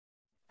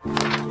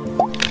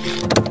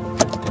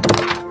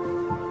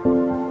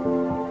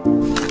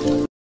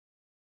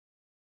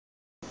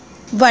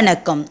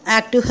வணக்கம்.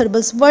 Active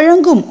herbals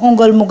வழங்கும்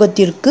உங்கள்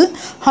முகத்திற்கு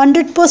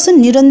 100%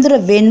 நிரந்தர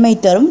வெண்மை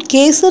தரும்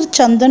கேசர்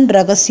சந்தன்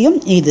ரகசியம்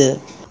இது.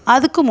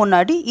 அதுக்கு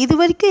முன்னாடி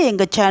இதுவரைக்கும்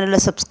எங்கள் சேனலை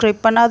சப்ஸ்கிரைப்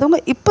பண்ணாதவங்க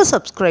இப்போ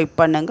சப்ஸ்கிரைப்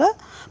பண்ணுங்கள்.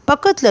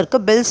 பக்கத்தில் இருக்க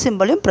பெல்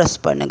சிம்பலையும் ப்ரெஸ்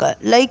பண்ணுங்கள்.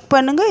 லைக்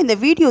பண்ணுங்கள். இந்த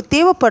வீடியோ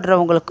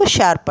தேவைப்படுறவங்களுக்கு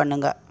ஷேர்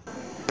பண்ணுங்கள்.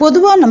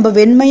 பொதுவாக நம்ம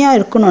வெண்மையாக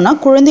இருக்கணும்னா,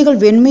 குழந்தைகள்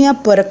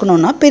வெண்மையாக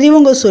பிறக்கணும்னா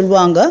பெரியவங்க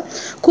சொல்லுவாங்க,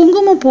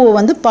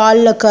 குங்குமப்பூவை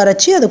பாலில்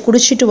கரைச்சி அதை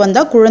குடிச்சிட்டு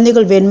வந்தால்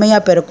குழந்தைகள்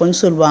வெண்மையாக பிறக்கும்னு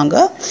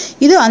சொல்லுவாங்க.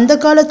 இது அந்த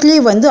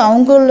காலத்துலேயே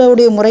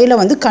அவங்களுடைய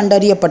முறையில்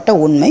கண்டறியப்பட்ட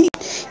உண்மை.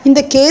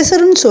 இந்த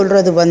கேசர்னு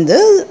சொல்கிறது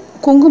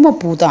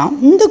குங்குமப்பூ தான்.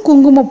 இந்த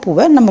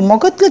குங்குமப்பூவை நம்ம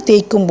முகத்தில்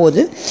தேய்க்கும்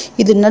போது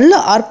இது நல்ல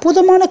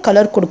அற்புதமான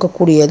கலர்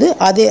கொடுக்கக்கூடியது.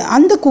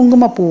 அந்த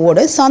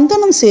குங்குமப்பூவோட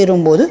சந்தனம்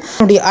சேரும்போது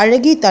அதனுடைய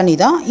அழகே தனி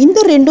தான்.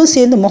 இந்த ரெண்டும்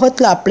சேர்ந்து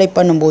முகத்தில் அப்ளை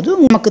பண்ணும்போது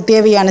நமக்கு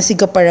தேவையான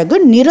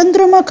சிகப்பழகு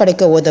நிரந்தரமாக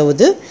கிடைக்க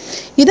உதவுது.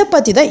 இதை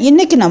பற்றி தான்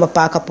இன்றைக்கி நம்ம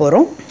பார்க்க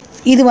போகிறோம்.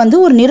 இது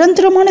ஒரு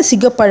நிரந்தரமான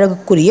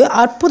சிகப்பழகுக்குரிய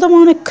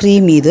அற்புதமான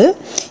க்ரீம்.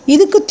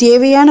 இதுக்கு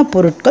தேவையான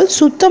பொருட்கள்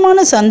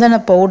சுத்தமான சந்தன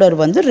பவுடர்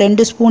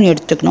 2 ஸ்பூன்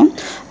எடுத்துக்கணும்.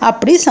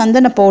 அப்படி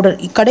சந்தன பவுடர்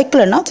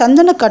கிடைக்கலன்னா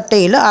சந்தன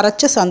கட்டையில்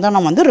அரைச்ச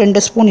சந்தனம்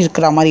 2 ஸ்பூன்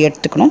இருக்கிற மாதிரி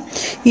எடுத்துக்கணும்.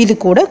 இது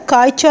கூட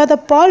காய்ச்சாத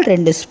பால்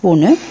 2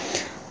 ஸ்பூனு,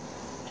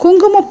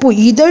 குங்குமப்பூ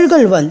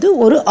இதழ்கள்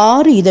ஒரு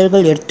 6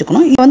 இதழ்கள்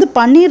எடுத்துக்கணும். இது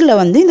பன்னீரில்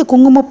இந்த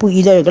குங்குமப்பூ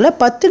இதழ்களை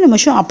 10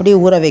 நிமிஷம் அப்படியே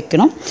ஊற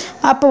வைக்கணும்.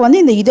 அப்போ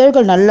இந்த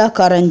இதழ்கள் நல்லா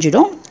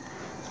கரைஞ்சிடும்.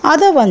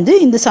 அதை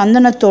இந்த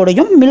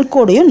சந்தனத்தோடையும்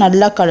மில்கோடையும்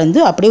நல்லா கலந்து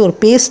அப்படியே ஒரு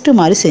பேஸ்ட்டு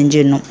மாதிரி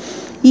செஞ்சிடணும்.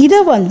 இதை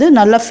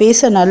நல்லா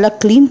ஃபேஸை நல்லா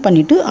க்ளீன்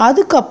பண்ணிவிட்டு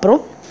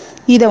அதுக்கப்புறம்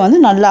இதை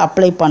நல்லா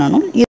அப்ளை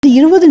பண்ணணும். இது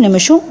 20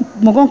 நிமிஷம்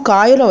முகம்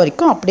காயிற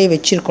வரைக்கும் அப்படியே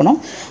வச்சுருக்கணும்.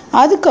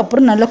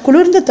 அதுக்கப்புறம் நல்லா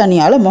குளிர்ந்த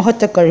தண்ணியால்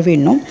முகத்தை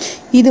கழுவிடணும்.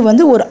 இது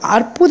ஒரு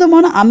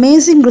அற்புதமான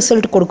அமேசிங்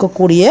ரிசல்ட்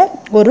கொடுக்கக்கூடிய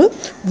ஒரு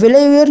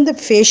விலை உயர்ந்த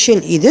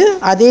ஃபேஷியல் இது.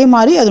 அதே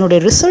மாதிரி அதனுடைய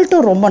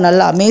ரிசல்ட்டும் ரொம்ப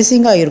நல்லா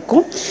அமேசிங்காக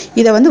இருக்கும்.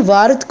 இதை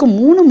வாரத்துக்கு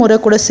 3 முறை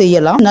கூட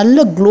செய்யலாம்.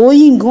 நல்ல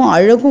க்ளோயிங்கும்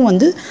அழகும்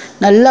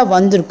நல்லா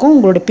வந்திருக்கும்.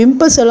 உங்களுடைய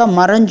பிம்பிள்ஸ் எல்லாம்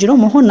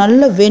மறைஞ்சிடும். முகம்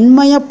நல்ல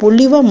வெண்மையாக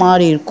பொலிவாக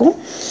மாறி இருக்கும்.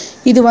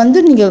 இது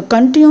நீங்கள்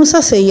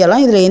கண்டினியூஸாக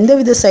செய்யலாம். இதில்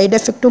எந்தவித சைடு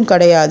எஃபெக்ட்டும்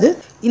கிடையாது.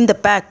 இந்த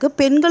பேக்கு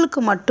பெண்களுக்கு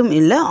மட்டும்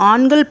இல்லை,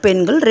 ஆண்கள்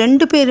பெண்கள்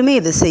 2 பேருமே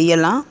இதை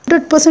செய்யலாம்.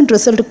 100%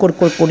 ரிசல்ட்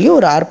கொடுக்கக்கூடிய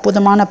ஒரு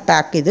அற்புதமான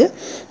பேக் இது.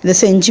 இதை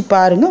செஞ்சு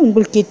பாருங்கள்,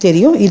 உங்களுக்கே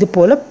தெரியும். இது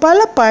போல்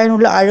பல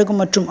பயனுள்ள அழகு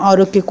மற்றும்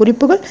ஆரோக்கிய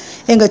குறிப்புகள்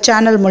எங்கள்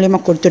சேனல்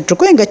மூலிமா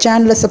கொடுத்துட்ருக்கோம். எங்கள்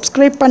சேனலை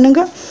சப்ஸ்கிரைப்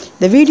பண்ணுங்கள்.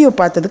 இந்த வீடியோ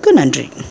பார்த்ததுக்கு நன்றி.